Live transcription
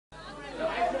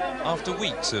After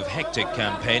weeks of hectic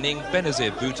campaigning,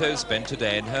 Benazir Bhutto spent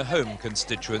today in her home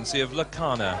constituency of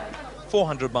Lakhana.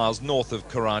 400 miles north of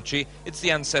Karachi, it's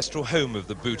the ancestral home of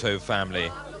the Bhutto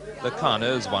family.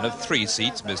 Lakhana is one of 3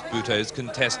 seats Miss Bhutto is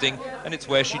contesting, and it's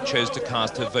where she chose to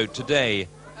cast her vote today.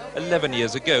 11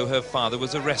 years ago, her father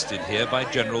was arrested here by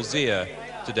General Zia.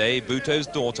 Today, Bhutto's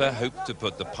daughter hoped to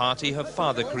put the party her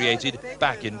father created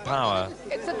back in power.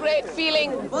 It's a great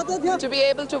feeling to be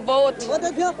able to vote.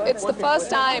 It's the first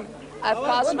time I've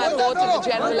cast my vote in a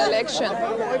general election,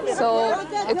 so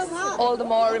it's all the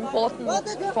more important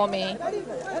for me.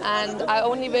 And I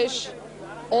only wish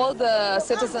all the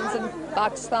citizens in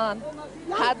Pakistan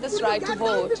had this right to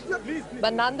vote.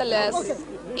 But nonetheless,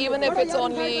 even if it's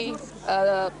only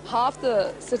half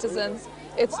the citizens,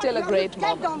 it's still a great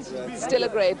moment. Still a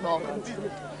great moment.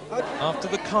 After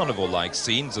the carnival-like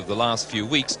scenes of the last few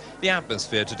weeks, the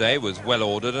atmosphere today was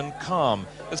well-ordered and calm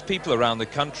as people around the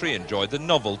country enjoyed the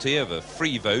novelty of a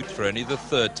free vote for only the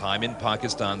 3rd time in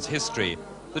Pakistan's history.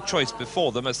 The choice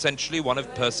before them essentially one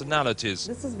of personalities.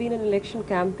 This has been an election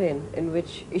campaign in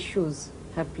which issues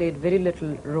have played very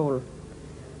little role.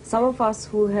 Some of us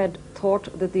who had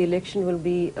thought that the election will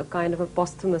be a kind of a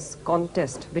posthumous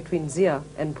contest between Zia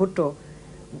and Bhutto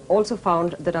also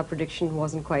found that our prediction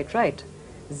wasn't quite right.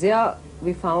 Zia,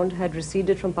 we found, had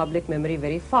receded from public memory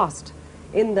very fast,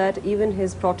 in that even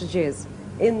his proteges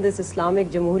in this Islamic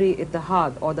Jamhuri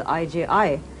Ittihad, or the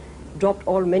IJI, dropped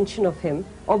all mention of him,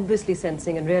 obviously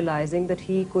sensing and realizing that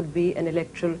he could be an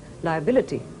electoral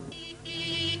liability.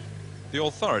 The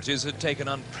authorities had taken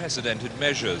unprecedented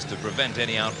measures to prevent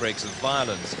any outbreaks of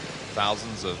violence.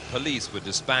 Thousands of police were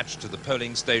dispatched to the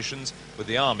polling stations, with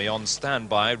the army on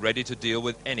standby, ready to deal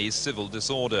with any civil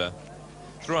disorder.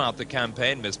 Throughout the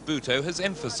campaign, Miss Bhutto has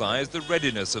emphasized the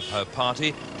readiness of her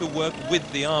party to work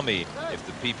with the army if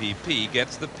the PPP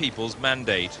gets the people's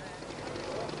mandate.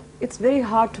 It's very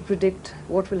hard to predict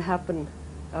what will happen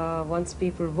once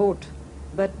people vote.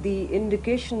 But the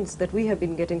indications that we have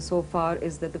been getting so far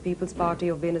is that the People's Party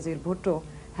of Benazir Bhutto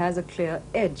has a clear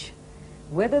edge.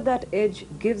 Whether that edge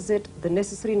gives it the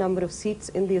necessary number of seats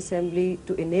in the assembly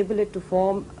to enable it to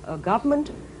form a government,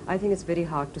 I think it's very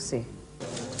hard to say.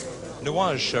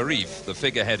 Nawaz Sharif, the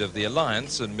figurehead of the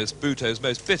alliance and Miss Bhutto's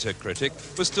most bitter critic,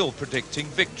 was still predicting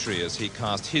victory as he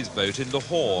cast his vote in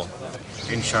Lahore.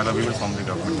 Inshallah, we will form the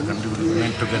government. The country will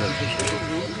remain together.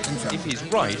 If he's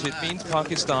right, it means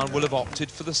Pakistan will have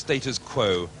opted for the status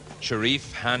quo.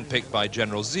 Sharif, handpicked by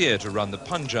General Zia to run the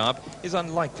Punjab, is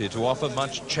unlikely to offer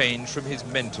much change from his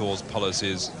mentor's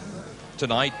policies.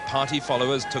 Tonight, party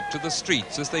followers took to the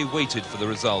streets as they waited for the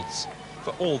results.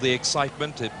 For all the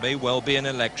excitement, it may well be an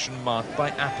election marked by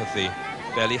apathy.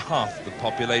 Barely half the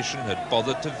population had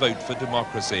bothered to vote for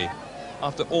democracy.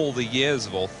 After all the years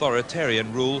of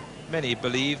authoritarian rule, many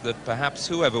believe that perhaps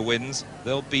whoever wins,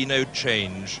 there'll be no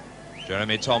change.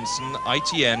 Jeremy Thompson,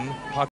 ITN, Pakistan.